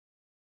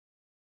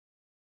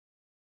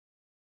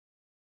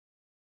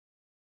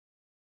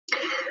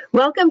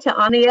Welcome to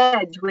On the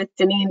Edge with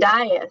Deneen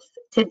Dias.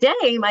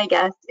 Today, my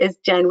guest is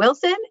Jen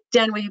Wilson.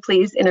 Jen, will you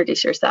please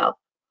introduce yourself?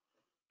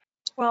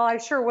 Well, I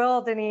sure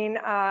will, Deneen.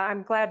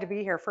 I'm glad to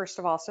be here, first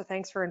of all, so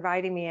thanks for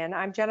inviting me in.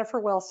 I'm Jennifer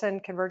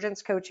Wilson,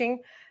 Convergence Coaching.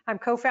 I'm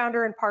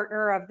co-founder and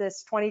partner of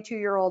this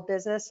 22-year-old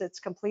business. It's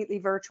completely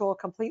virtual,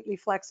 completely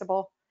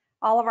flexible.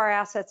 All of our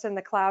assets in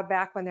the cloud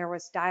back when there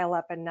was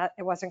dial-up and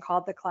it wasn't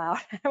called the cloud.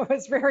 It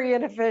was very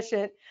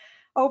inefficient.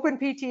 Open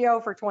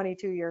PTO for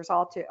 22 years,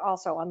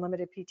 also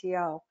unlimited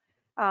PTO.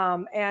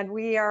 And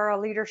we are a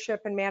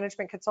leadership and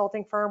management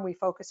consulting firm. We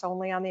focus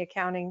only on the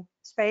accounting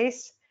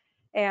space.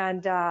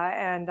 And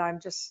I'm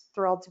just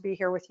thrilled to be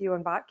here with you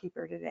and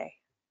Botkeeper today.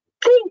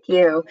 Thank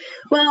you.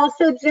 Well,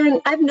 so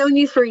Jen, I've known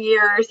you for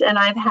years, and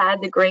I've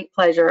had the great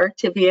pleasure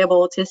to be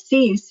able to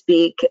see you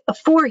speak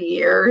for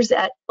years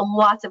at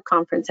lots of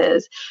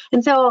conferences.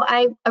 And so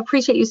I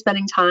appreciate you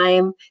spending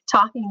time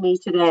talking to me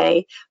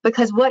today,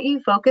 because what you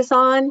focus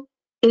on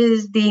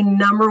is the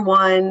number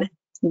one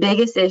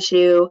biggest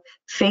issue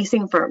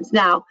facing firms.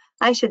 Now,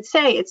 I should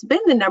say it's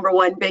been the number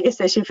one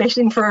biggest issue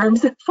facing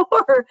firms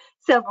for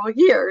several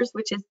years,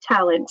 which is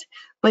talent.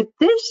 But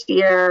this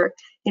year,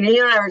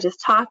 you and I were just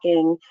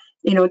talking,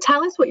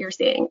 tell us what you're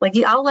seeing. Like,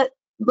 I'll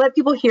let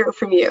people hear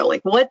from you.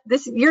 Like,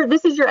 this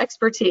is your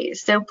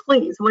expertise. So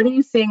please, what are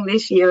you seeing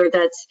this year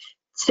that's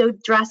so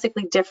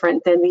drastically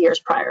different than the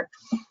years prior?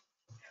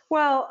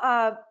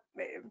 Well,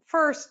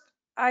 first,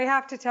 I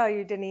have to tell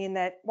you, Deneen,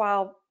 that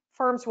while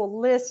firms will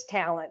list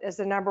talent as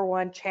the number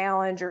one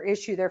challenge or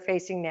issue they're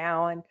facing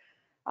now, and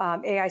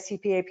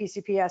AICPA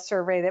PCPS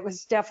survey that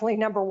was definitely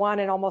number one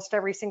in almost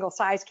every single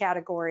size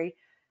category.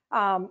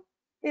 In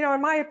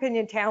my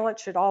opinion, talent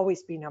should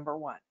always be number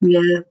one.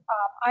 Yeah.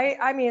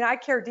 I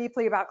care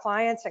deeply about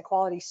clients and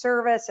quality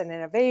service and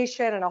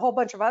innovation and a whole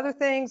bunch of other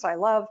things. I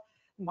love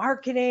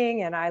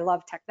marketing and I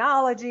love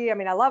technology.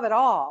 I love it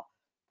all,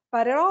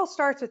 but it all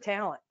starts with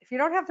talent. If you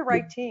don't have the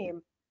right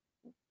team,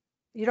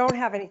 you don't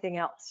have anything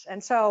else.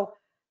 And so,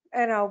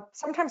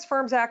 sometimes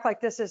firms act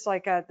like this is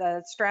like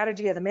the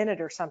strategy of the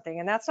minute or something,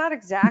 and that's not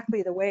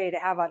exactly the way to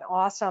have an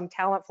awesome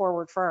talent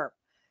forward firm.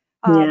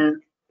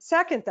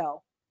 Second,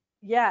 though,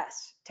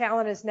 yes,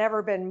 talent has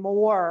never been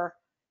more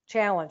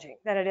challenging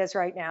than it is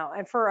right now,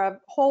 and for a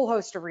whole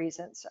host of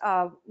reasons.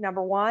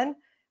 Number one,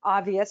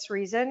 obvious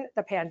reason,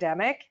 the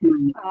pandemic,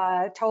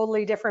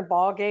 totally different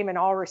ball game in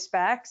all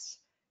respects.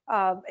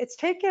 It's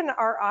taken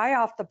our eye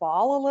off the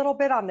ball a little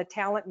bit on the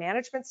talent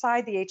management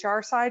side, the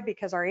HR side,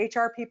 because our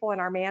HR people and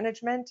our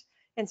management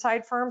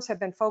inside firms have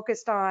been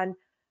focused on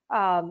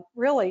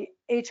really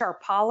HR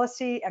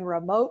policy and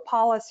remote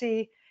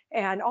policy,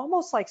 and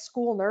almost like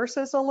school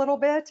nurses a little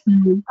bit,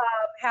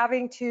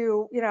 having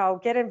to,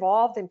 get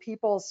involved in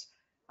people's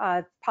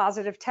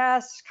positive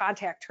tests,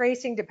 contact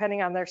tracing,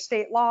 depending on their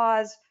state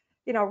laws,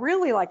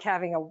 really like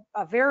having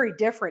a very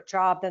different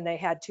job than they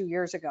had 2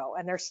 years ago.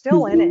 And they're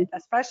still in it,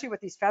 especially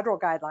with these federal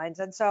guidelines.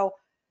 And so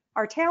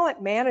our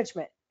talent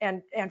management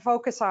and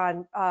focus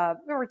on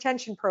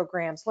retention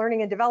programs,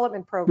 learning and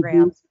development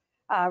programs,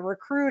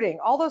 recruiting,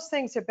 all those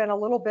things have been a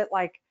little bit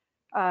like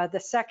the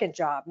second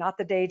job, not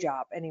the day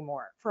job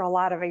anymore for a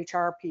lot of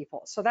HR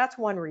people. So that's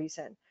one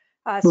reason.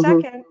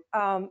 Second,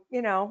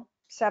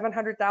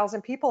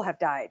 700,000 people have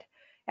died,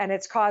 and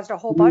it's caused a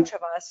whole bunch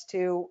of us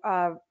to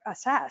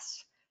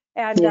assess.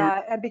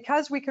 And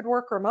because we could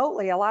work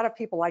remotely, a lot of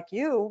people like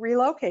you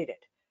relocated.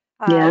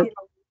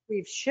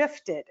 We've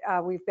shifted.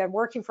 We've been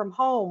working from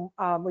home.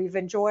 We've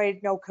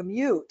enjoyed no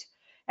commute,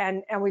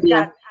 and we've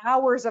got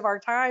hours of our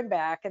time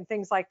back and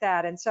things like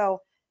that. And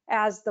so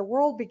as the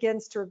world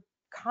begins to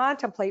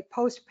contemplate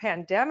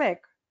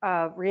post-pandemic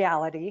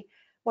reality,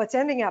 what's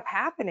ending up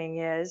happening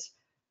is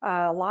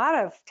a lot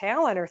of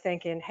talent are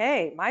thinking,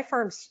 hey, my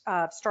firm's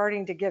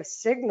starting to give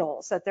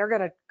signals that they're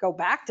going to go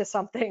back to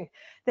something.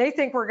 They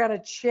think we're going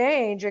to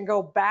change and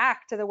go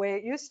back to the way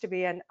it used to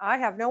be. And I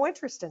have no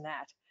interest in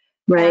that.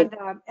 Right.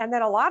 And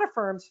then a lot of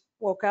firms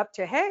woke up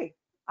to, hey,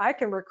 I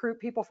can recruit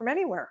people from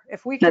anywhere.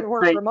 If we can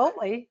work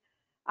remotely,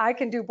 I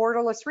can do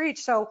borderless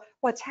reach. So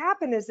what's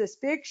happened is this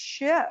big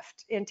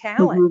shift in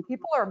talent.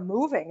 People are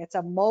moving. It's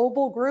a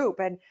mobile group,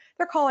 and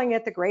they're calling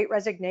it the Great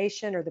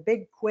Resignation or the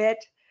Big Quit.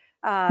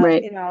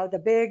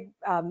 The big,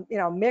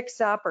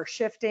 mix up or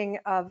shifting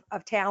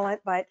of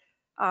talent. But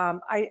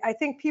I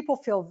think people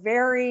feel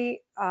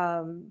very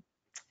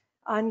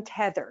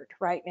untethered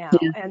right now.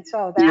 And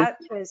so that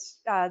is,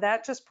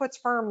 that just puts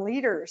firm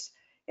leaders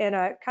in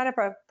a kind of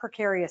a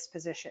precarious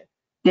position.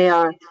 They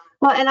are.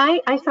 Well, and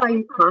I saw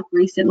you talk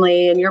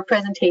recently, and your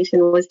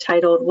presentation was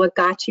titled, "What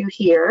Got You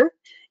Here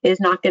Is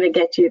Not Going to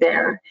Get You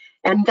There."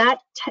 And that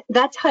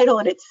title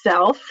in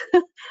itself,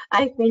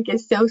 I think,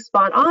 is so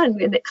spot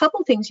on. And a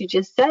couple things you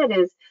just said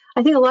is,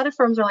 I think a lot of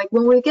firms are like,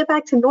 when we get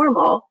back to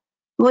normal,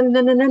 well,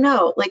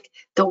 no. Like,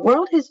 the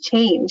world has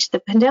changed. The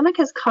pandemic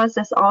has caused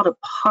us all to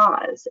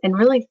pause and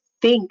really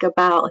think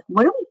about, like,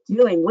 what are we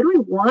doing? What do we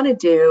want to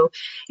do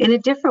in a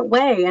different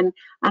way? And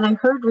I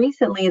heard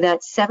recently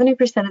that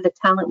 70% of the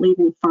talent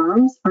leaving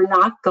firms are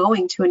not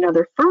going to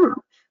another firm,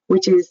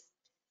 which is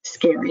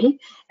scary.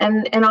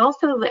 And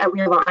also,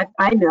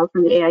 I know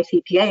from the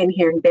AICPA and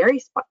hearing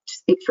Barry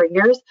speak for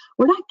years,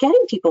 we're not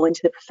getting people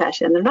into the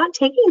profession. They're not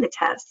taking the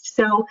test.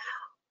 So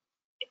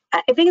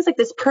I think it's like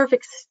this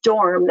perfect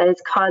storm that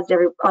has caused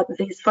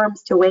these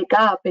firms to wake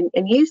up. And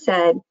you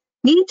said,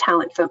 need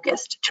talent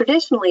focused.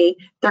 Traditionally,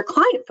 they're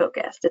client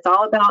focused. It's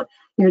all about,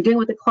 doing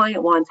what the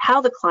client wants, how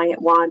the client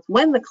wants,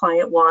 when the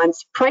client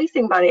wants,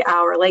 pricing by the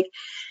hour. Like,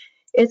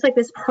 it's like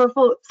this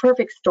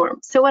perfect storm.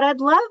 So what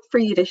I'd love for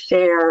you to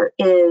share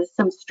is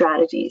some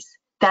strategies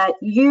that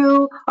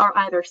you are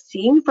either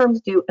seeing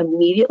firms do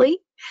immediately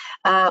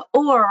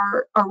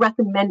or are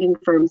recommending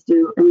firms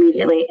do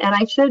immediately. And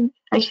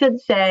I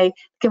should say,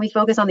 can we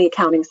focus on the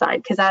accounting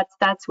side? Because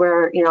that's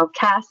where,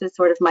 CAS is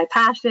sort of my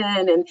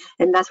passion,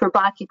 and that's where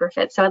Botkeeper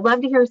fits. So I'd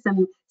love to hear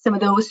some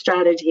of those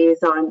strategies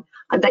on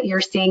that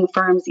you're seeing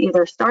firms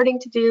either starting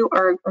to do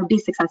or be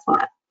successful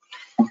at.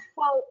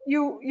 Well,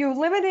 you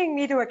limiting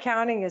me to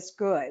accounting is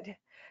good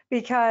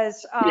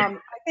because I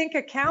think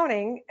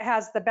accounting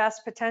has the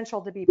best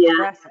potential to be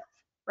progressive,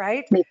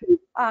 right?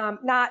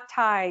 Not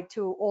tied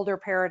to older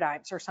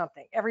paradigms or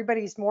something.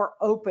 Everybody's more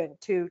open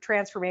to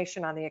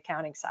transformation on the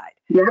accounting side.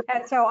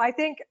 And so I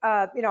think,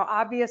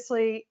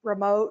 obviously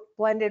remote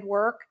blended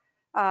work,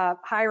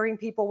 hiring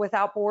people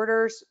without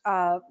borders,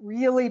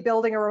 really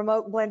building a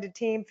remote blended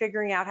team,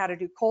 figuring out how to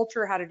do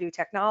culture, how to do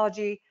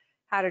technology,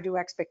 how to do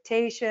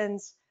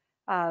expectations,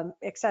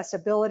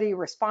 accessibility,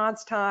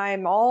 response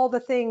time, all the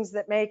things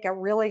that make a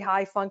really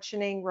high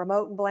functioning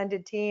remote and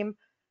blended team,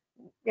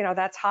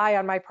 that's high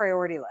on my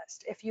priority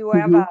list. If you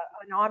have an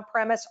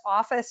on-premise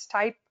office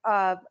type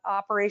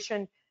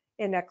operation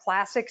in a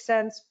classic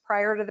sense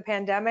prior to the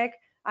pandemic,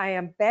 I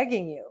am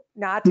begging you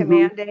not to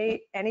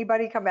mandate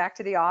anybody come back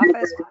to the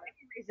office for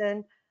any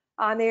reason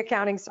on the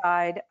accounting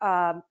side,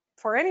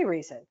 for any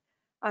reason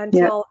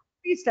until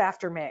at least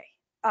after May.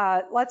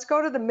 Let's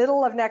go to the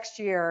middle of next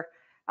year.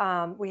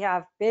 We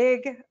have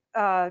big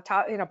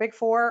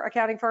four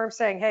accounting firms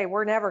saying, hey,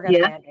 we're never going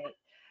to mandate.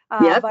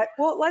 But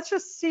let's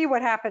just see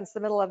what happens the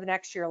middle of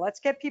next year.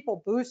 Let's get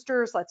people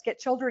boosters. Let's get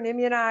children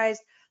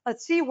immunized.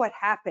 Let's see what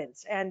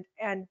happens and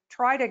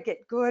try to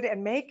get good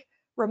and make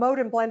remote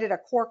and blended a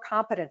core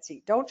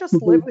competency. Don't just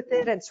live with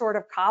it and sort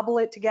of cobble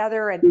it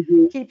together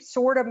and keep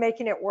sort of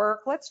making it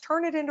work. Let's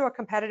turn it into a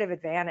competitive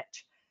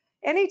advantage.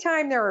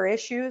 Anytime there are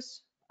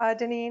issues,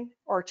 Deneen,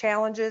 or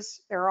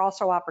challenges, there are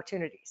also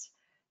opportunities.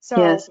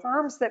 So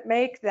firms that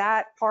make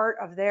that part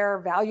of their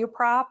value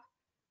prop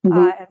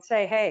and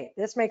say, hey,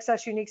 this makes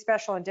us unique,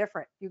 special, and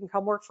different. You can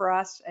come work for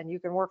us and you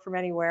can work from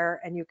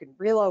anywhere and you can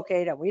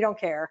relocate and we don't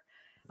care.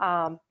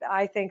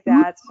 I think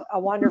that's a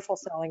wonderful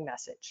selling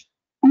message.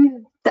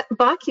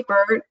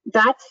 Botkeeper,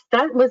 that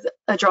was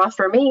a draw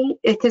for me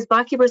because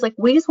Botkeeper is like,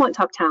 we just want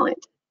top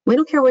talent. We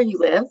don't care where you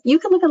live. You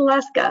can live in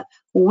Alaska.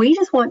 We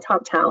just want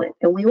top talent,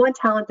 and we want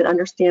talent that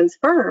understands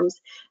firms.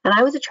 And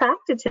I was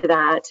attracted to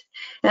that.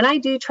 And I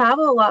do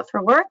travel a lot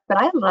for work, but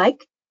I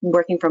like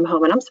working from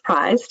home, and I'm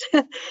surprised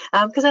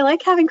because I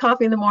like having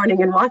coffee in the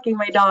morning and walking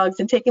my dogs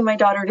and taking my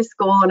daughter to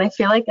school. And I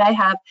feel like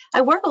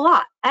I work a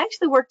lot. I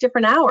actually work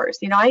different hours.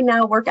 I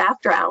now work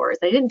after hours.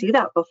 I didn't do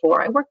that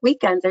before. I work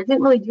weekends. I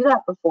didn't really do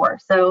that before.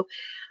 So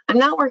I'm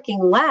not working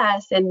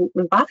less. And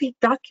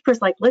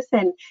Botkeeper's like,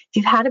 listen, if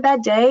you've had a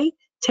bad day,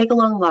 take a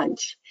long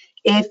lunch.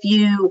 If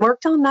you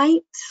worked all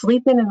night,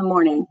 sleep in the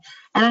morning.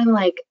 And I'm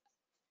like,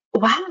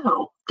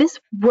 wow, this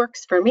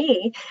works for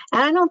me.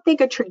 And I don't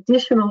think a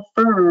traditional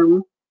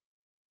firm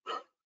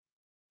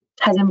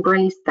has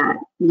embraced that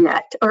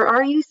yet. Or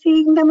are you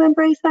seeing them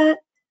embrace that?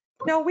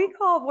 No, we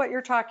call what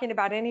you're talking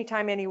about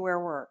anytime, anywhere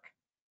work.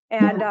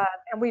 And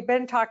we've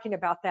been talking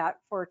about that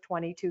for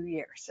 22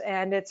 years,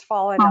 and it's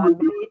fallen on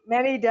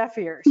many deaf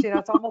ears.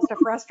 It's almost a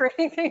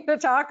frustrating thing to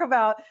talk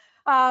about.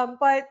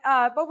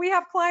 But we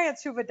have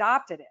clients who've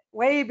adopted it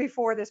way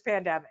before this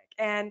pandemic.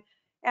 And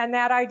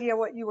that idea,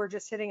 what you were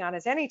just hitting on,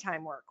 is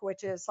anytime work,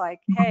 which is like,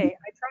 hey,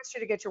 I trust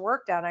you to get your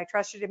work done. I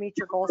trust you to meet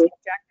your goals and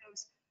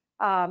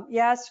objectives.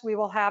 Yes, we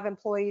will have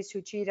employees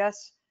who cheat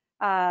us.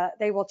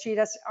 They will cheat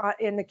us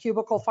in the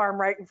cubicle farm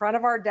right in front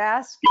of our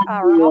desk,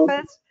 our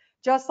office,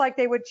 just like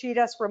they would cheat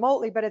us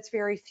remotely, but it's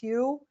very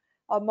few.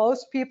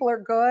 Most people are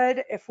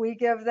good if we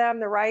give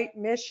them the right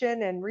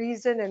mission and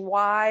reason and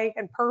why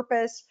and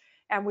purpose,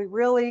 and we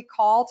really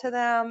call to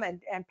them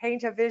and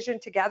paint a vision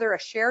together, a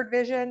shared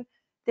vision.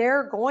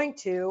 They're going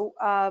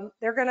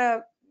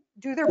to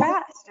do their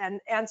best.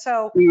 And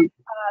so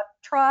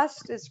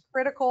trust is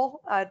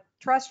critical.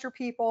 Trust your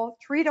people,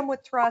 treat them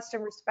with trust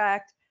and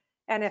respect.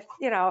 And if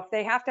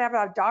they have to have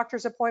a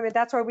doctor's appointment,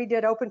 that's why we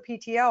did open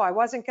PTO. I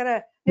wasn't going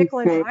to nickel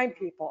and dime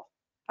people.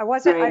 I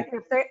wasn't,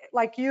 if they,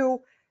 like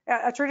you,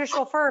 a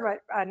traditional firm,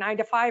 a 9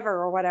 to 5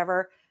 or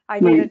whatever, I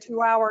need a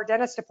 2-hour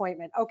dentist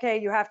appointment.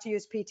 Okay, you have to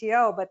use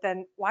PTO, but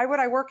then why would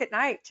I work at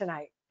night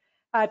tonight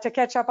to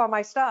catch up on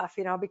my stuff?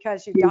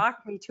 Because you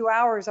docked me 2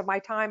 hours of my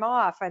time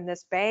off, and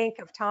this bank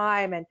of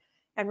time and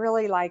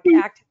really like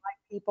acting like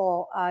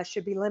people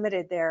should be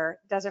limited there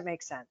doesn't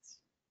make sense.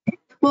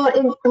 Well,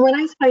 and when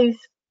I saw you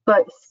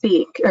but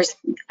speak, or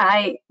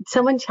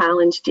someone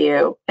challenged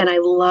you, and I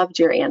loved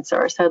your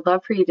answer. So I'd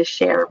love for you to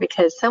share,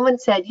 because someone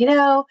said,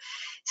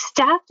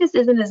 staff just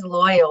isn't as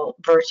loyal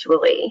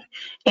virtually.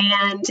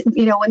 And,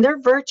 when they're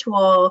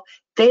virtual,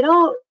 they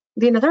don't,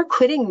 they're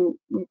quitting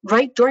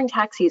right during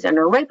tax season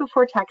or right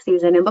before tax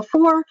season. And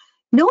before,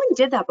 no one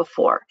did that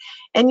before.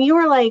 And you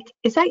were like,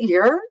 is that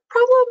your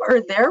problem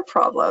or their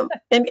problem?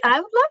 And I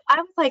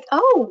was like,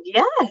 oh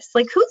yes.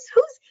 Like who's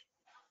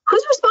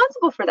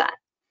responsible for that?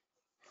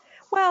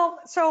 Well,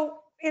 so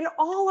in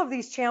all of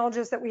these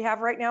challenges that we have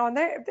right now, and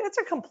it's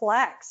a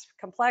complex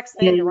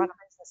thing to Yeah. run a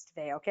business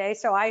today. Okay,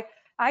 so I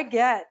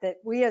get that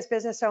we as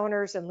business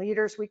owners and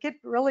leaders, we could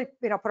really,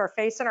 put our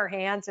face in our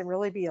hands and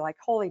really be like,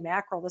 holy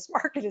mackerel, this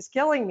market is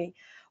killing me.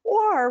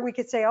 Or we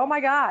could say, oh my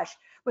gosh,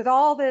 with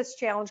all this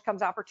challenge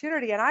comes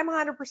opportunity, and I'm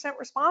 100%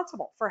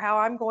 responsible for how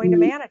I'm going to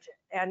Mhm. manage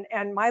it.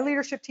 And my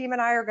leadership team and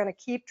I are going to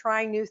keep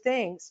trying new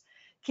things.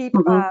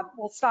 Mhm.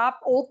 We'll stop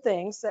old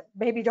things that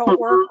maybe don't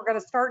work. Mhm. We're going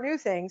to start new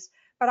things,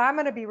 but I'm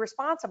going to be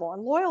responsible.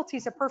 And loyalty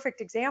is a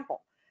perfect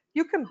example.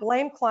 You can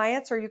blame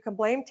clients or you can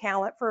blame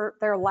talent for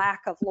their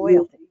lack of Mhm.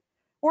 loyalty.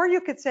 Or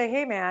you could say,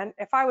 hey man,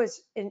 if I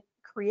was in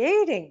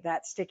creating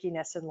that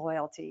stickiness and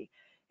loyalty,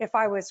 if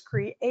I was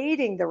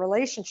creating the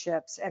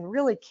relationships and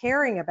really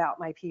caring about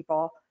my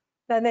people,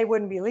 then they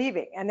wouldn't be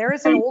leaving. And there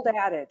is an Right. old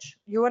adage.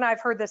 You and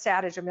I've heard this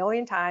adage a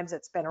million times.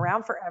 It's been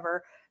around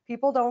forever.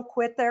 People don't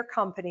quit their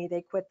company,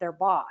 they quit their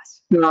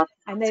boss. Yeah.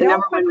 And they It's the don't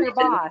number quit one their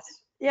reason.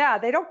 boss. Yeah,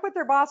 they don't quit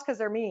their boss because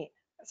they're mean.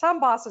 Some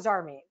bosses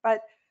are mean,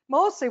 but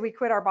mostly we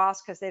quit our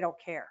boss because they don't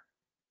care.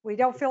 We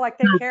don't feel like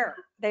they Hmm. care.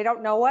 They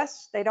don't know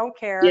us. They don't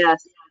care.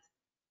 Yes.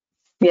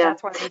 Yeah.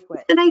 That's why we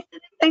quit. And I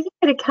think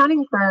at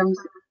accounting firms,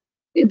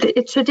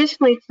 it's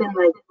traditionally been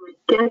like,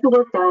 get the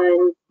work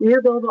done, do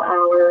your billable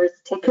hours,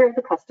 take care of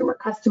the customer,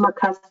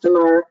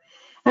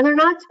 and they're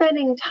not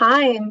spending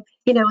time.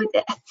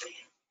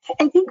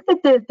 I think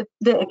that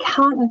the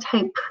accountant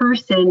type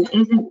person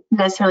isn't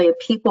necessarily a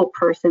people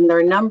person, they're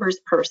a numbers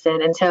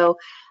person. And so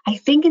I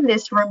think in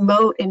this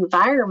remote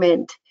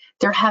environment,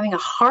 they're having a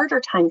harder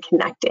time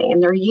connecting,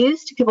 and they're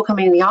used to people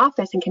coming in the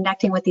office and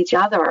connecting with each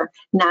other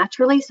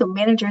naturally. So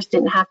managers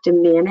didn't have to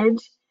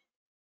manage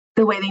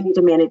the way they need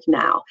to manage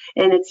now.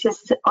 And it's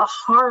just a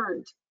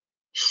hard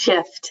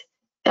shift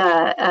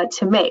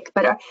to make.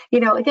 But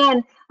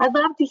again, I'd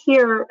love to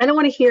hear. I don't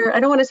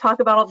want to talk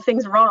about all the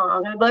things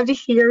wrong. I'd love to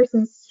hear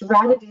some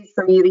strategies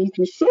from you that you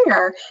can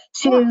share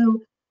Sure.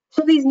 to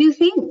some of these new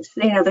things,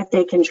 that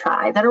they can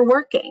try that are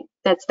working.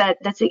 That's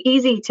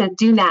easy to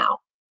do now,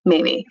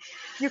 maybe.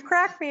 You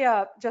cracked me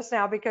up just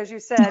now because you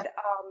said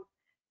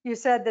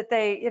that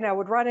they,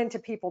 would run into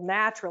people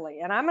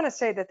naturally. And I'm going to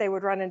say that they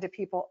would run into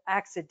people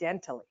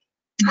accidentally.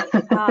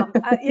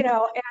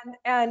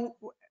 And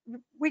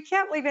we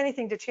can't leave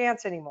anything to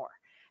chance anymore.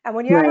 And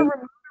when you have a Right.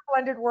 remote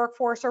blended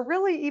workforce, or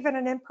really even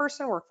an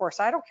in-person workforce,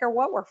 I don't care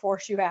what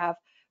workforce you have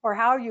or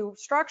how you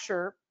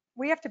structure,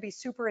 we have to be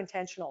super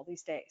intentional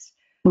these days.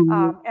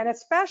 Mhm. And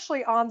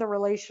especially on the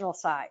relational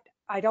side.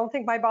 I don't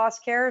think my boss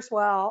cares.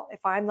 Well,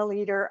 if I'm the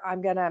leader,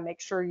 I'm going to make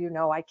sure you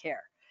know I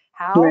care.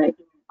 How? Right.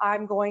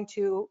 I'm going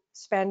to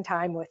spend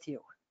time with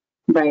you.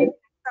 Right.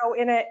 So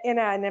in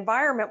an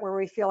environment where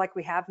we feel like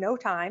we have no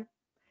time,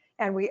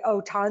 and we owe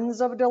tons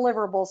of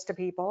deliverables to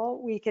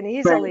people, we can Right.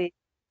 easily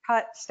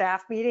cut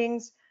staff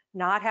meetings,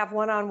 not have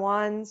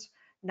one-on-ones,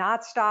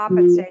 not stop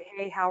and Mhm. say,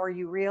 hey, how are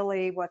you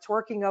really? What's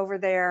working over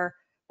there?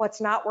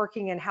 What's not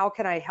working? And how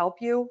can I help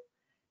you?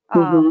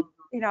 Mhm.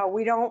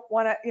 We don't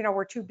want to,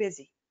 we're too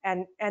busy.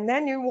 And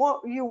then you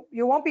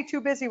won't be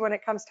too busy when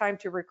it comes time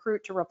to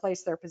recruit to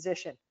replace their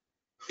position.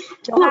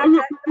 You'll Well, have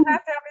to you'll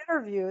have to have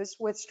interviews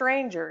with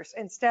strangers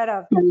instead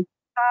of and,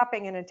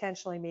 stopping and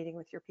intentionally meeting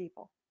with your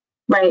people.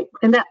 right.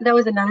 And that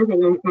was another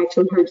thing I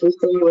actually heard you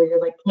say, where you're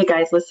like, hey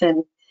guys,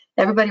 listen,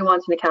 everybody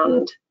wants an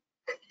accountant.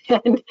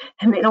 And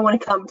they don't want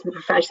to come to the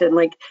profession.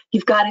 Like,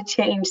 you've got to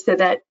change so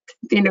that,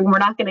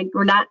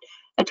 we're not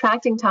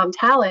attracting top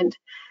talent.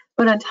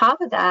 But on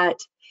top of that,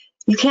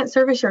 you can't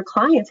service your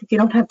clients if you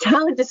don't have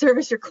talent to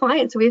service your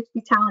clients. So we have to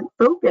be talent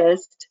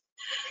focused,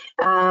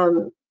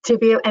 to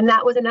be, and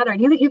that was another.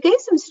 You gave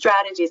some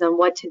strategies on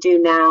what to do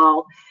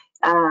now,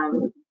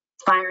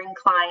 firing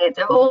clients.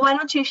 Well, why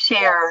don't you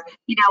share?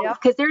 Yes. Yep.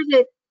 Because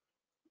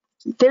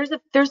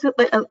there's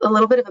a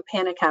little bit of a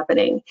panic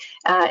happening,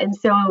 and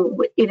so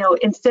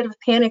instead of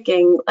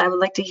panicking, I would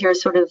like to hear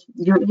sort of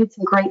you had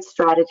some great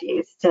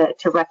strategies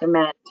to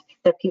recommend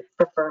that people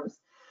for firms.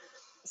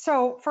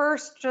 So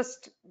first,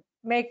 just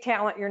make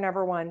talent your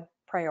number one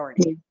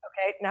priority.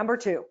 Okay. Number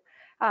two,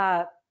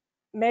 uh,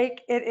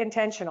 make it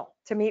intentional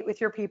to meet with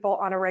your people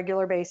on a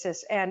regular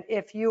basis. And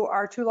if you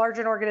are too large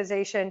an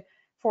organization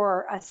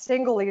for a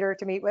single leader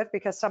to meet with,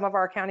 because some of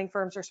our accounting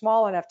firms are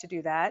small enough to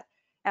do that,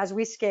 as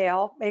we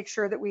scale, make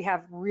sure that we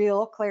have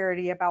real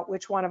clarity about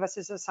which one of us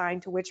is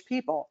assigned to which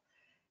people.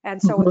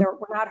 And so Mm-hmm.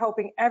 we're not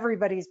hoping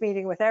everybody's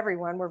meeting with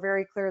everyone. We're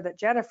very clear that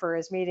Jennifer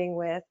is meeting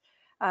with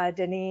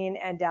Deneen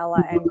and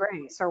Della and Mm-hmm.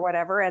 Grace or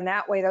whatever. And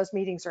that way those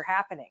meetings are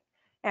happening.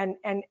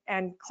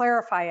 and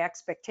clarify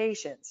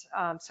expectations.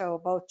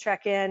 So both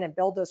check in and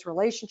build those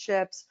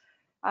relationships.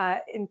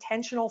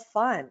 Intentional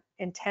fun,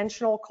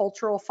 intentional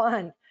cultural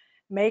fun.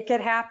 Make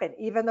it happen,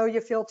 even though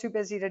you feel too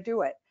busy to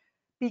do it.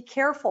 Be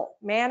careful,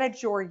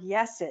 manage your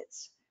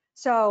yeses.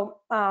 So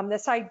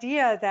this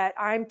idea that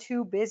I'm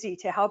too busy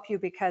to help you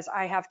because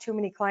I have too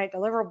many client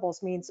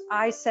deliverables means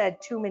I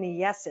said too many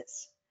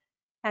yeses.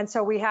 And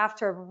so we have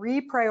to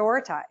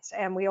reprioritize,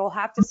 and we will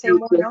have to say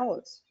more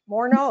no's,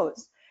 more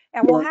no's.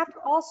 And we'll have to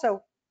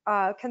also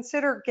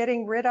consider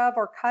getting rid of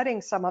or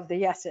cutting some of the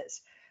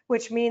yeses,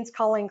 which means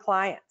culling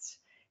clients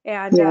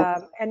and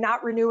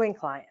not renewing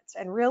clients,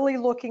 and really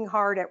looking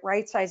hard at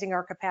right sizing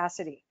our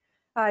capacity.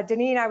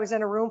 Deneen, I was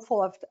in a room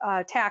full of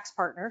tax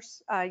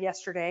partners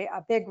yesterday,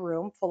 a big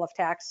room full of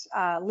tax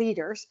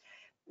leaders,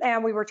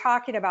 and we were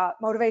talking about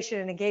motivation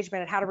and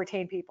engagement and how to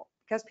retain people,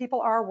 because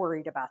people are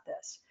worried about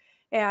this.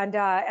 And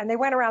they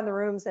went around the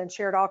rooms and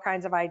shared all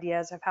kinds of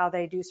ideas of how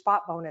they do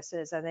spot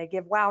bonuses, and they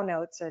give wow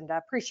notes and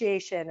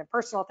appreciation and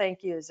personal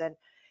thank yous. And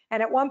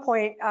at one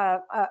point,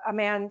 a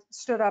man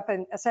stood up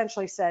and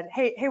essentially said,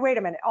 hey, wait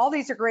a minute, all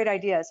these are great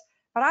ideas,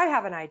 but I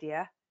have an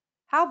idea.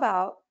 How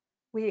about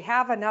we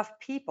have enough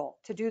people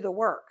to do the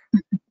work?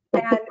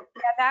 And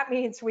that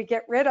means we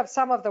get rid of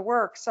some of the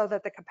work so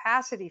that the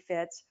capacity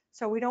fits,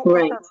 so we don't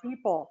work our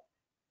people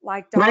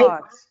like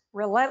dogs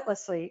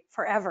relentlessly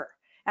forever.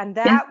 And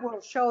that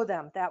will show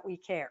them that we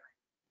care.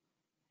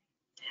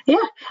 Yeah,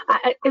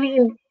 I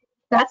mean,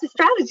 that's a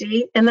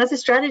strategy, and that's a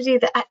strategy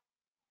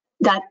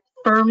that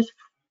firms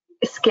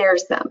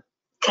scares them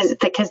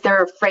because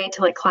they're afraid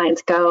to let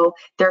clients go.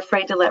 They're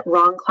afraid to let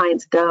wrong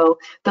clients go.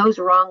 Those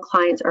wrong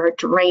clients are a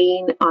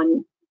drain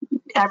on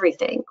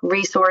everything,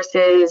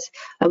 resources,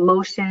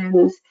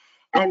 emotions.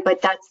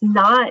 But that's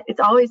not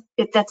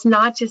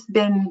just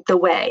been the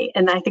way.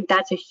 And I think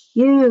that's a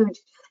huge,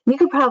 we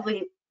could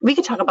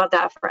talk about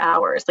that for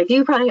hours. Like,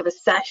 you probably have a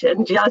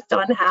session just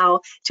on how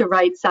to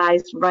right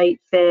size, right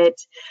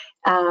fit,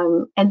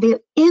 and the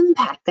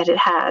impact that it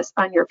has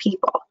on your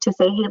people to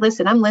say, hey,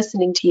 listen, I'm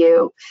listening to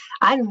you.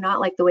 I do not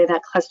like the way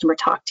that customer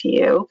talked to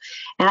you,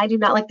 and I do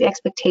not like the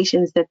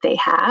expectations that they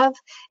have.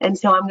 And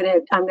so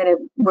we're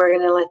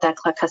going to let that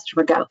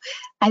customer go.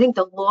 I think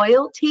the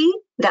loyalty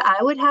that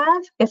I would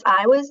have if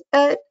I was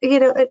a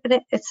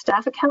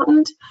staff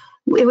accountant,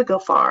 it would go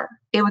far.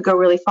 It would go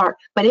really far,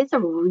 but it's a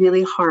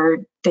really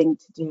hard thing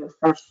to do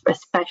for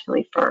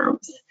especially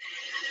firms.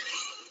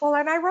 Well,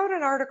 and I wrote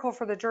an article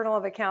for the Journal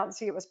of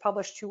Accountancy. It was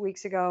published 2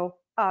 weeks ago.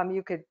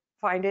 You could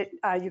find it.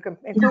 You can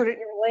include it in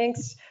your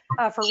links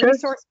for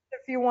resources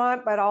if you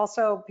want, but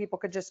also people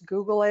could just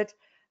Google it.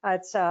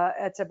 It's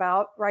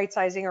about right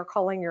sizing or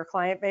culling your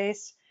client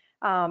base.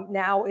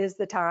 Now is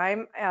the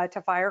time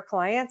to fire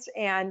clients,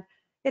 and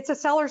it's a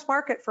seller's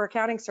market for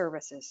accounting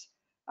services.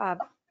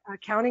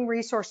 Accounting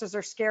resources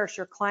are scarce.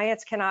 Your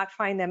clients cannot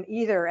find them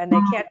either, and they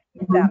can't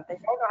keep them. They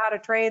don't know how to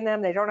train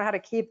them. They don't know how to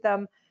keep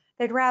them.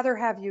 They'd rather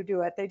have you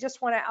do it. They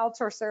just want to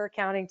outsource their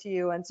accounting to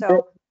you. And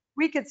so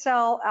we could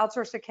sell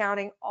outsourced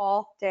accounting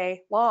all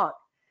day long.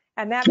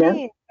 And that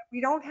means that we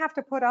don't have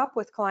to put up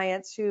with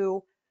clients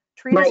who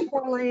treat us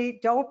poorly,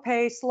 don't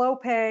pay, slow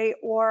pay,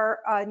 or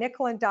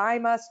nickel and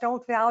dime us,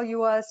 don't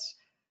value us.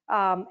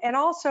 And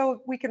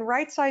also, we can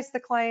right size the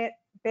client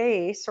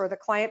base or the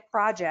client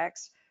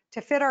projects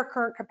to fit our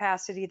current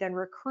capacity, then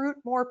recruit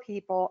more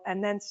people,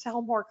 and then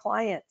sell more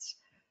clients.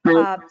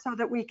 So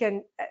that we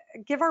can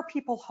give our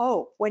people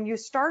hope. When you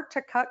start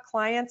to cut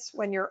clients,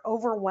 when you're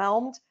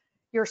overwhelmed,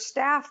 your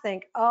staff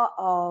think,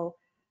 uh-oh,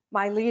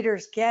 my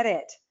leaders get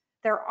it.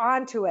 They're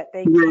onto it.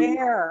 They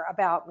care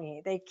about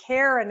me. They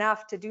care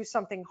enough to do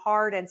something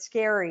hard and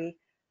scary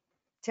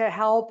to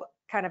help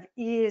kind of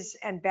ease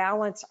and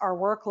balance our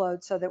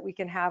workload so that we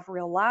can have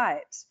real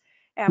lives.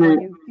 And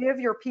when you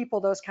give your people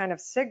those kind of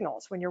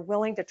signals, when you're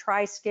willing to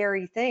try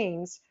scary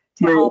things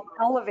to help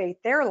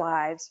elevate their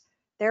lives,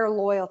 their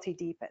loyalty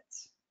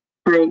deepens.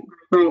 Right.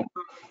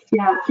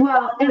 Yeah.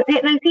 Well, and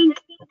I think,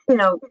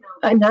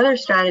 another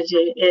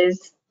strategy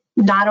is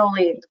not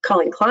only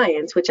calling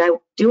clients, which I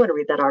do want to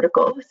read that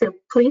article, so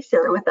please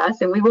share it with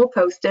us and we will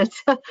post it.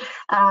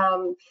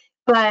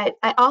 But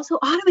I also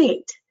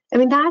automate. I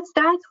mean, that's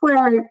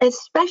where,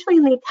 especially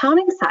in the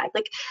accounting side,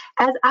 like,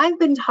 as I've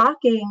been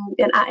talking,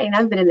 and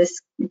I've been in this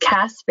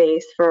CAS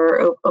space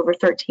for over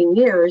 13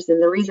 years.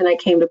 And the reason I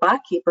came to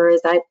Botkeeper is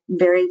I'm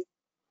very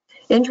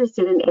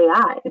interested in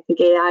AI. I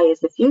think AI is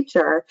the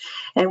future,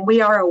 and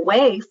we are a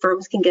way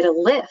firms can get a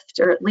lift,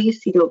 or at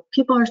least,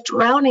 people are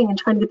drowning and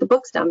trying to get the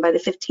books done by the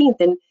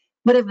 15th. And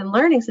what I've been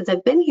learning since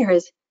I've been here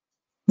is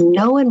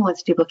no one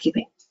wants to do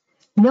bookkeeping.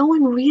 No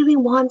one really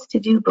wants to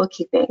do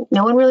bookkeeping.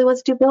 No one really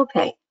wants to do bill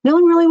pay. No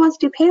one really wants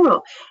to do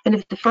payroll. And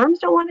if the firms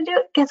don't want to do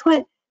it, guess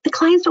what? The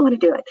clients don't want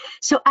to do it.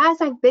 So as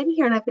I've been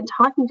here and I've been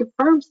talking to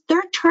firms,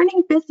 they're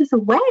turning business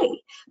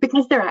away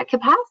because they're at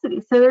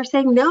capacity. So they're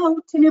saying no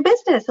to new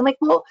business. I'm like,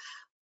 well,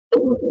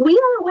 we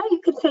are a way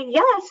you can say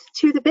yes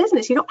to the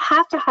business. You don't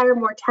have to hire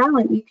more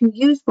talent. You can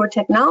use more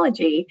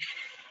technology.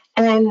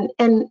 And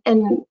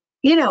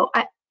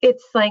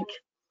it's like,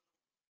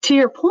 to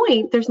your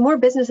point, there's more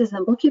businesses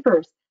than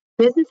bookkeepers.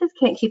 Businesses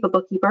can't keep a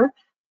bookkeeper.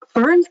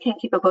 Firms can't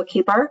keep a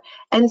bookkeeper.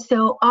 And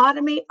so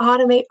automate,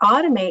 automate,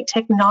 automate.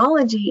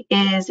 Technology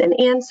is an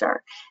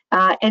answer.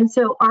 And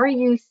so are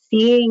you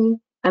seeing,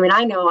 I mean,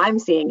 I know I'm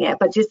seeing it,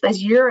 but just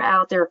as you're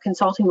out there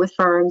consulting with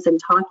firms and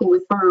talking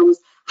with firms,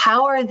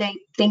 how are they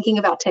thinking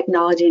about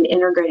technology and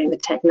integrating the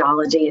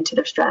technology into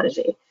their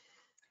strategy?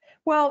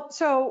 Well,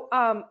 so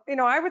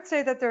I would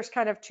say that there's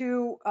kind of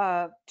two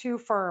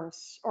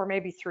firms, or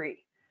maybe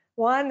three.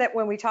 One that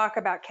when we talk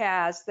about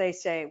CAS, they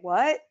say,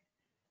 what?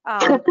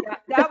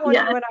 That one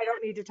Yeah. you and I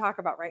don't need to talk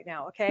about right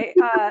now, okay?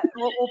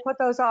 We'll put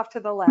those off to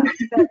the left.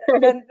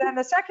 Then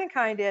the second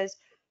kind is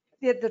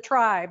the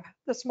tribe,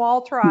 the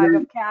small tribe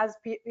of CAS,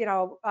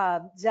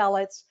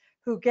 zealots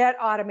who get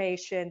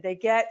automation, they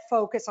get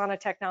focus on a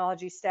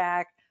technology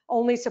stack,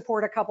 only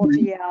support a couple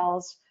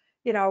GLs,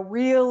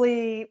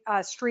 really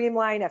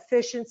streamline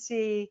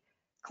efficiency.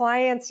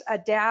 Clients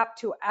adapt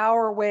to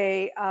our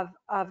way of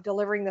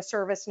delivering the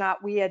service,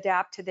 not we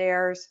adapt to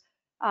theirs.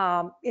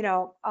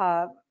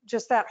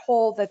 Just that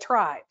whole, the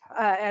tribe,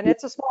 and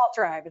it's a small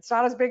tribe. It's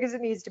not as big as it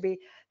needs to be.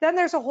 Then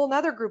there's a whole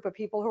nother group of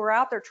people who are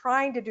out there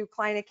trying to do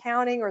client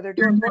accounting, or they're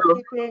doing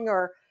bookkeeping,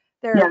 or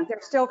they're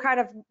still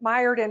kind of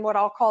mired in what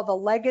I'll call the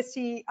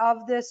legacy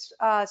of this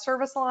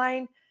service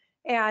line.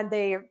 And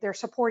they're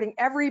supporting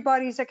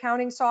everybody's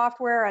accounting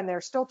software, and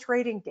they're still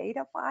trading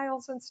data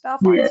files and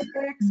stuff on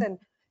sticks. And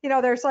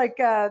there's like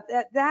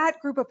that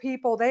group of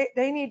people.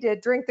 They need to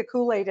drink the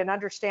Kool-Aid and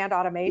understand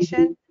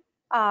automation.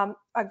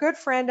 A good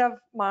friend of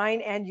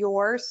mine and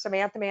yours,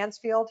 Samantha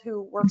Mansfield,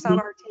 who works on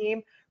our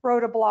team,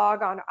 wrote a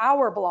blog on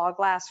our blog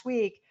last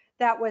week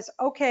that was,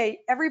 okay,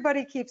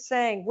 everybody keeps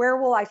saying, where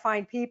will I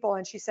find people?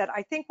 And she said,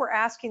 I think we're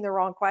asking the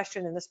wrong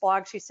question in this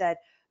blog. She said,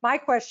 my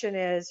question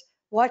is,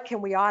 what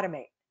can we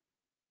automate?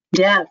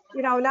 Yeah.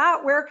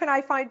 Not where can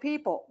I find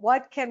people?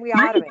 What can we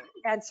automate?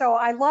 And so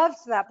I loved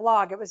that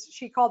blog.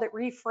 She called it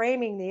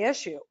reframing the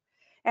issue.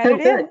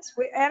 And it is.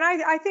 And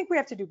I think we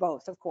have to do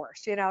both, of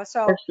course,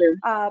 so,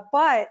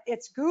 but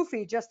it's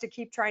goofy just to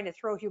keep trying to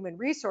throw human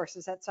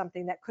resources at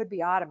something that could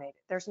be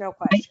automated. There's no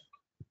question.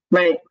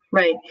 Right.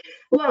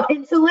 Well,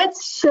 and so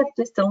let's shift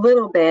just a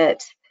little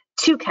bit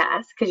to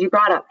CAS, because you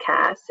brought up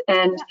CAS,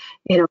 and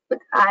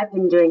I've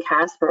been doing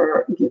CAS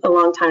for a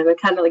long time. And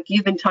kind of like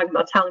you've been talking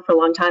about talent for a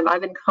long time.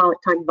 I've been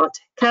talking about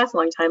CAS a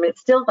long time. And it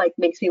still like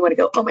makes me want to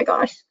go, oh my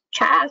gosh,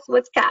 CAS,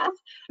 what's CAS?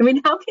 I mean,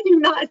 how can you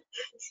not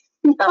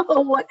know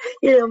what,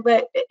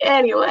 but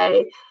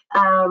anyway,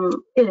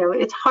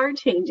 it's hard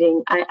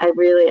changing.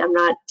 I'm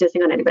not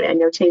dissing on anybody. I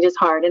know change is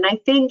hard. And I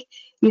think,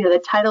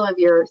 the title of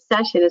your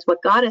session is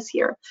what got us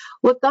here.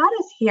 What got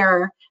us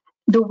here,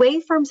 the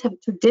way firms have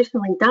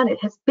traditionally done it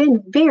has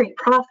been very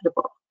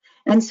profitable.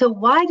 And so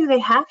why do they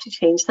have to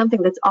change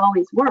something that's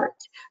always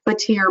worked? But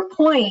to your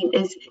point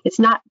is it's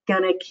not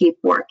going to keep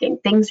working.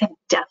 Things have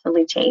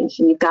definitely changed,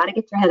 and you've got to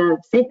get your head out of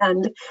the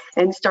sand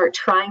and start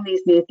trying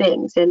these new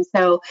things. And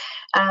so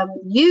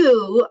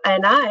you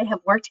and I have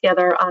worked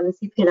together on the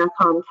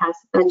CPA.com CAS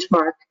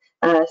benchmark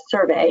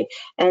survey,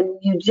 and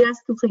you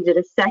just completed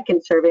a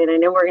second survey, and I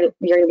know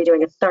you're going to be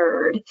doing a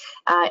third.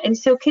 And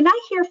so can I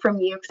hear from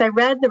you, because I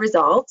read the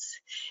results,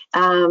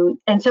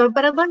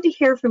 but I'd love to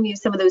hear from you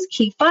some of those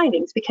key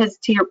findings, because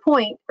to your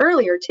point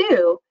earlier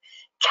too,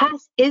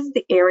 CAS is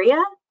the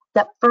area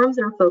that firms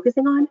that are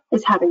focusing on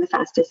is having the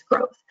fastest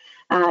growth.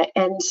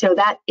 And so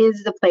that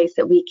is the place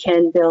that we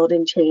can build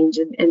and change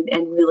and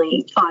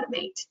really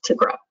automate to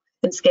grow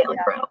and scale and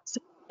grow. So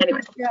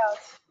anyway.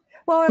 Yes.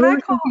 Well, and I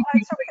call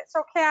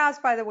so CAS,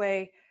 by the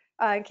way,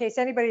 in case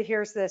anybody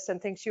hears this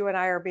and thinks you and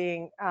I are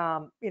being,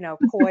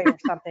 coy or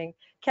something,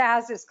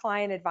 CAS is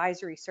Client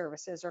Advisory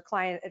Services, or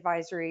Client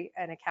Advisory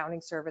and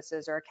Accounting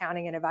Services, or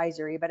Accounting and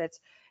Advisory, but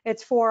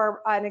it's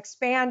for an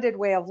expanded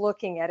way of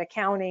looking at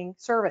accounting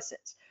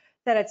services.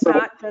 That it's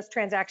not just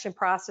transaction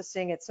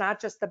processing, it's not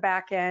just the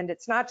back end,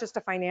 it's not just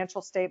a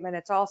financial statement,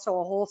 it's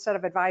also a whole set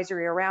of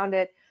advisory around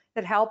it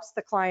that helps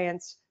the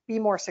clients be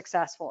more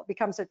successful. It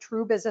becomes a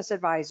true business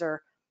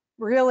advisor,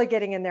 really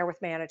getting in there with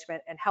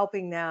management and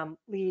helping them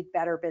lead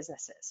better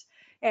businesses.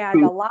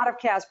 And a lot of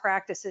CAS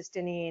practices,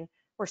 Deneen,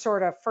 were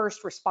sort of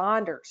first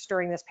responders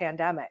during this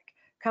pandemic,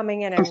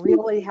 coming in and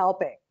really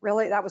helping.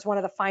 Really, that was one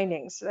of the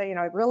findings,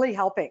 really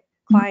helping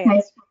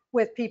clients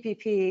with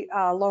PPP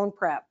loan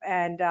prep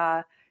and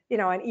an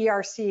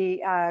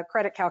ERC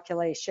credit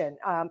calculation,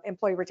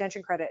 employee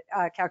retention credit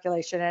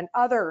calculation, and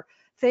other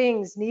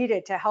things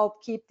needed to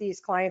help keep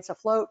these clients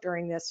afloat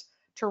during this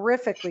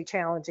terrifically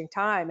challenging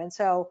time. And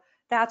so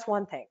that's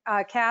one thing.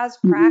 CAS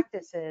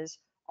practices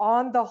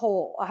on the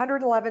whole,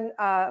 111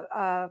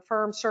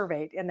 firms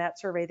surveyed in that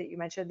survey that you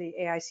mentioned, the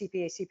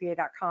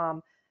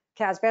AICPA-CPA.com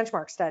CAS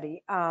benchmark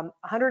study.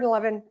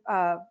 111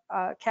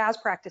 CAS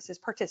practices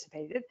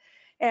participated,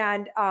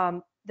 and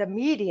the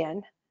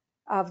median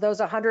of those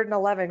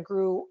 111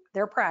 grew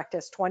their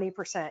practice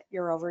 20%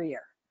 year over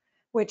year,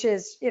 which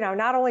is,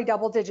 not only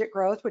double-digit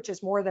growth, which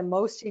is more than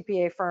most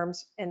CPA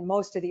firms and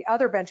most of the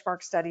other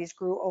benchmark studies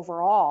grew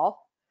overall,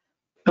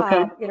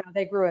 Okay.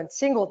 They grew in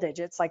single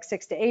digits, like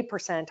 6 to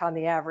 8% on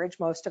the average,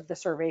 most of the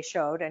survey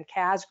showed, and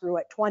CAS grew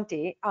at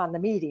 20 on the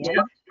median.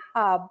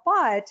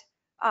 But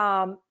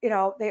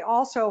they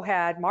also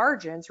had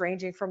margins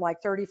ranging from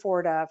like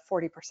 34 to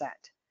 40%.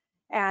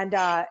 And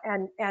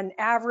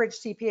average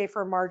CPA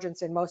firm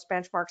margins in most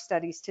benchmark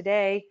studies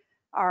today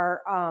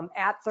are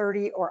at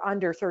 30 or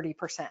under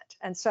 30%.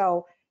 And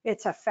so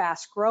it's a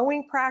fast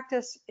growing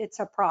practice. It's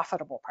a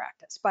profitable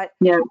practice, but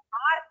not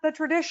the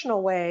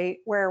traditional way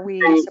where we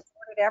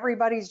supported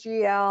everybody's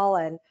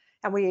GL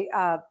and we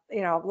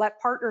let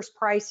partners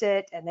price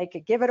it and they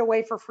could give it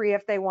away for free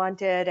if they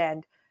wanted.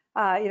 And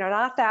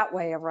not that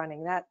way of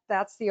running.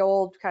 That's the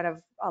old kind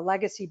of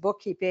legacy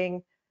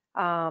bookkeeping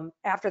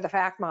after the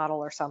fact model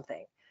or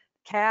something.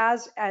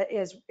 CAS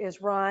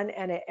is run,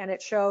 and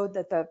it showed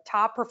that the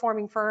top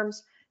performing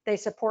firms, they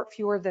support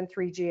fewer than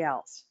 3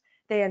 GLs.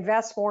 They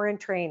invest more in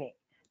training.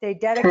 They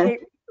dedicate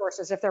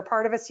resources. If they're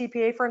part of a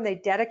CPA firm, they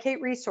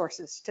dedicate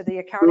resources to the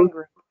accounting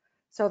group,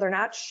 so they're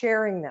not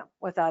sharing them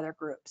with other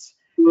groups.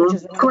 Which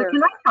is another.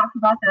 Can I talk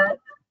about that?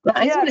 Well,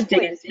 I just want to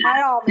dig into that.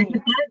 By all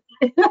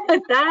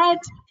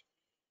means.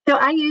 So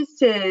I used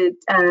to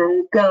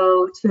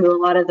go to a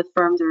lot of the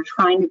firms that were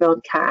trying to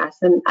build CAS,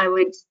 and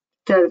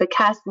the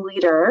CAS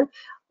leader,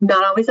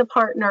 not always a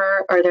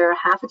partner, or they're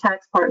half a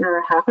tax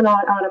partner, half an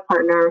audit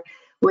partner,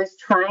 was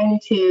trying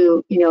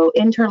to,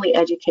 internally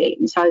educate.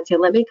 And so I would say,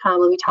 let me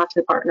talk to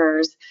the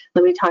partners,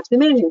 let me talk to the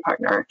managing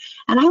partner.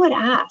 And I would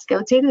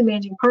say to the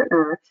managing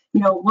partner,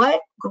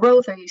 what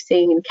growth are you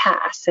seeing in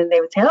CAS? And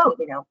they would say,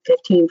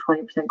 15,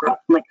 20% growth.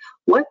 I'm like,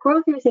 what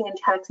growth are you seeing in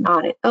tax and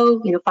audit?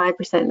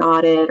 5% in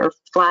audit, or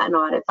flat in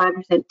audit,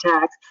 5%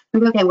 tax.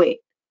 I'm like, okay, wait.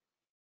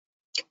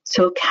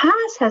 So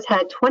CAS has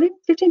had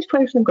 15 to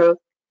 20% growth,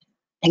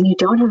 and you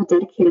don't have a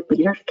dedicated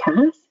leader to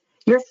CAS?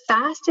 Your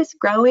fastest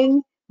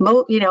growing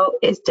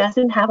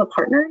doesn't have a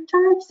partner in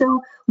charge.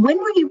 So when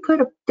will you put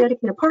a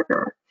dedicated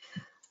partner?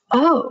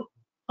 I'm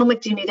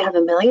like, do you need to have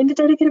 $1 million to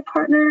dedicate a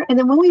partner? And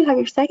then when will you have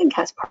your second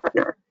CAS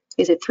partner?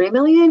 Is it 3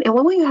 million? And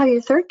when will you have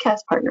your third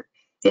CAS partner?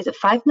 Is it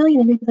 5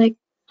 million? And they'd be like,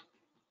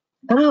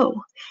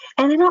 oh.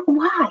 And I don't know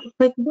why.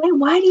 Like,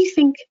 why do you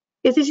think?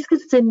 Is it just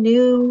because it's a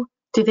new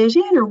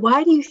division, or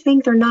why do you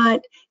think they're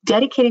not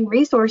dedicating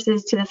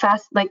resources to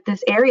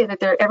this area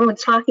that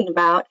everyone's talking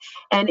about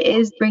and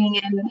is bringing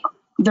in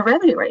the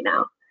revenue right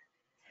now?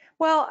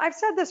 Well, I've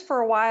said this for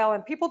a while,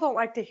 and people don't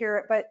like to hear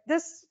it, but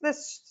this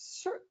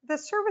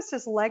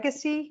service's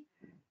legacy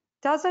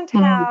doesn't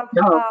have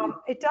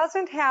it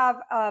doesn't have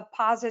a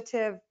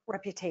positive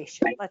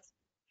reputation.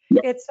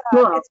 It's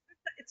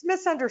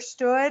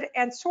misunderstood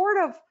and sort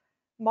of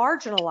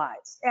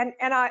marginalized. And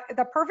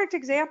the perfect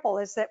example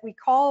is that we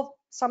call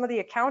some of the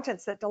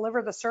accountants that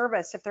deliver the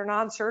service, if they're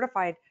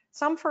non-certified,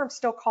 some firms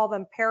still call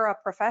them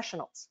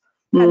para-professionals.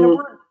 And the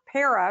word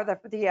para,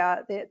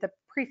 the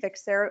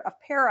prefix there of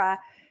para,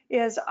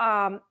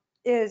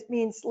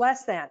 means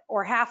less than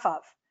or half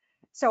of.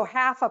 So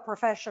half a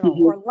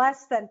professional or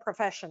less than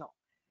professional.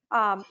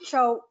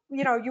 So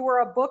you were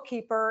a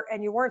bookkeeper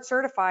and you weren't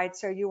certified,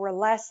 so you were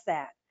less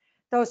than.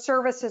 Those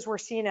services were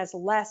seen as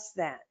less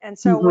than. And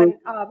so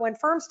when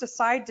firms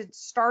decide to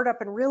start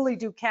up and really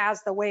do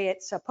CAS the way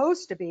it's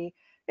supposed to be,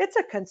 it's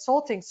a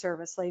consulting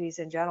service, ladies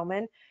and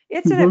gentlemen.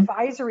 It's an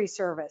advisory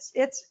service.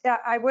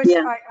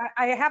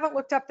 I haven't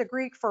looked up the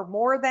Greek for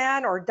more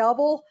than or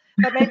double,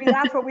 but maybe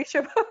that's what we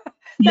should.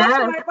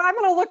 I'm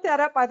going to look that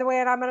up, by the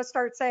way, and I'm going to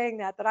start saying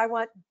that I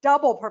want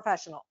double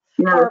professional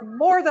or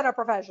more than a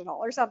professional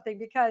or something,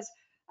 because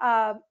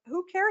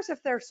who cares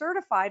if they're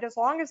certified as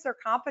long as they're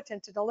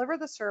competent to deliver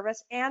the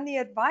service and the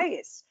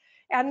advice.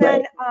 And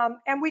then,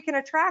 and we can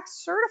attract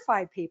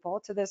certified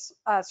people to this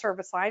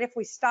service line if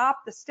we stop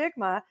the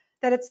stigma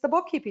that it's the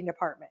bookkeeping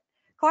department.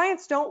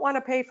 Clients don't want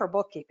to pay for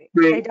bookkeeping.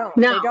 They don't.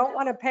 No. They don't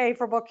want to pay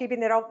for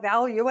bookkeeping. They don't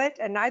value it,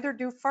 and neither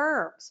do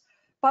firms.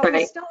 But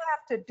we still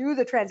have to do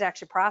the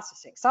transaction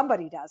processing.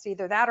 Somebody does,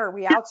 either that or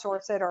we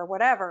outsource it or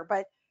whatever.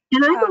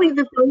 And I believe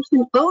the firms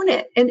can own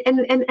it.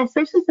 And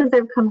especially since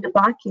I've come to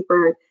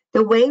Botkeeper,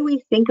 the way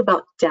we think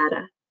about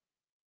data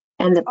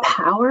and the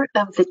power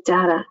of the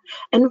data,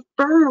 and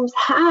firms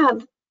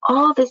have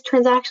all this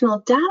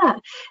transactional data.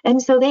 And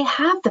so they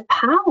have the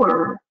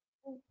power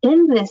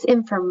in this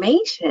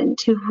information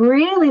to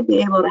really be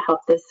able to help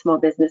this small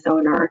business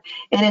owner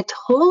in a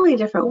totally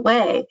different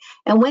way.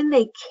 And when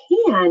they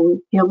can,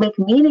 make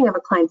meaning of a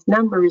client's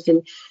numbers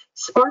and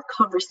spark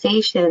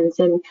conversations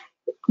and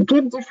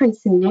give different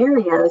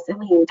scenarios. I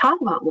mean,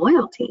 talk about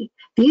loyalty.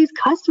 These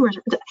customers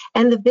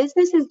and the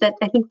businesses that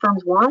I think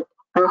firms want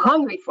are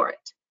hungry for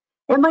it.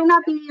 It might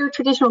not be your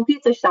traditional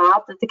pizza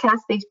shop that's a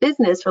cash-based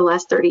business for the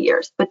last 30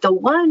 years, but the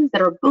ones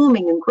that are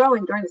booming and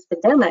growing during this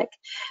pandemic,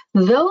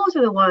 those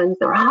are the ones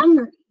that are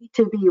hungry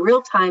to be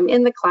real-time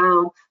in the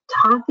cloud,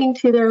 talking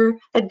to their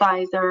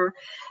advisor.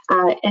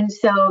 And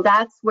so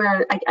that's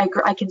where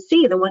I can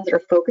see the ones that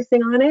are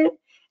focusing on it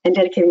and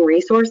dedicating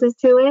resources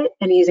to it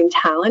and using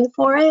talent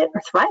for it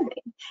are thriving.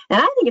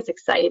 And I think it's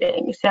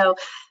exciting. So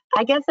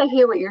I guess I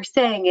hear what you're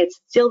saying.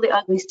 It's still the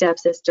ugly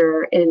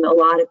stepsister in a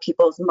lot of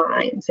people's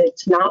minds.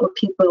 It's not what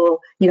people,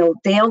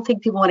 they don't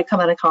think people want to come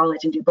out of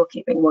college and do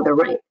bookkeeping. Well, they're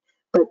right.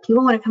 But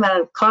people want to come out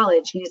of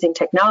college using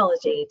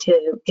technology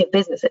to give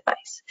business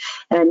advice.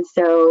 And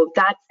so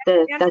that's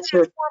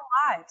your transform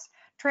lives,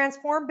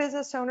 transform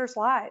business owners'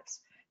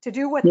 lives to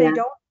do what they yeah, don't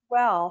do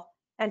well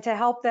and to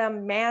help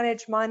them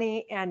manage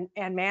money and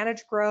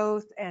manage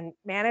growth and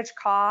manage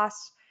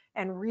costs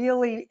and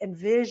really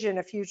envision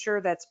a future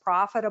that's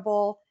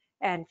profitable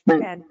and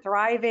right,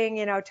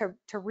 thriving,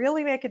 to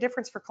really make a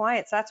difference for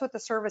clients. That's what the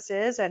service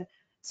is. And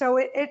so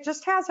it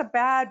just has a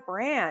bad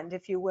brand,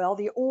 if you will.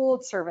 The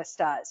old service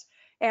does.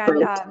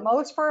 And right.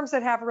 most firms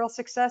that have real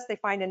success, they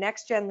find a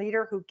next gen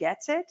leader who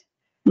gets it,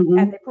 Mm-hmm.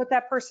 and they put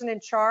that person in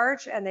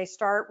charge and they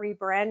start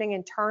rebranding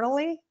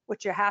internally,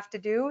 which you have to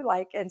do,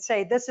 and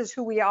say, this is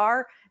who we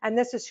are and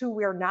this is who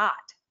we're not.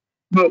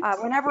 Right.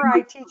 Whenever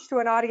I teach to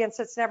an audience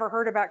that's never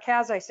heard about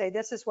CAS, I say,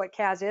 this is what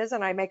CAS is,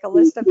 and I make a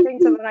list of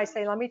things, and then I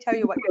say, let me tell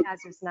you what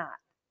CAS is not.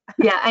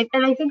 Yeah,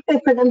 and I think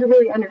that for them to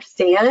really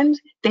understand,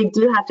 they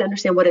do have to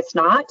understand what it's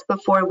not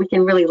before we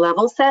can really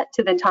level set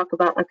to then talk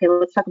about, okay,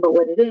 let's talk about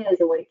what it is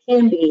and what it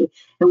can be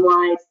and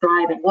why it's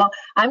thriving. Well,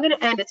 I'm going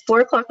to end. It's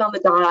 4:00 on the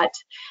dot.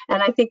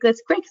 And I think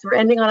that's great because we're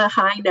ending on a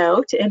high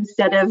note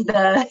instead of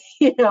the,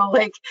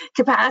 like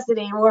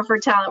capacity more for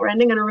talent. We're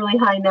ending on a really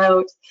high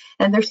note.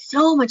 And there's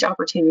so much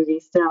opportunity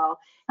still.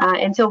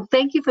 And so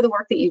thank you for the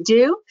work that you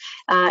do.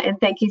 And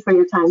thank you for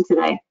your time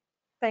today.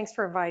 Thanks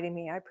for inviting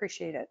me. I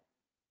appreciate it.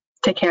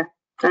 Take care.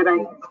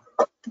 Bye-bye.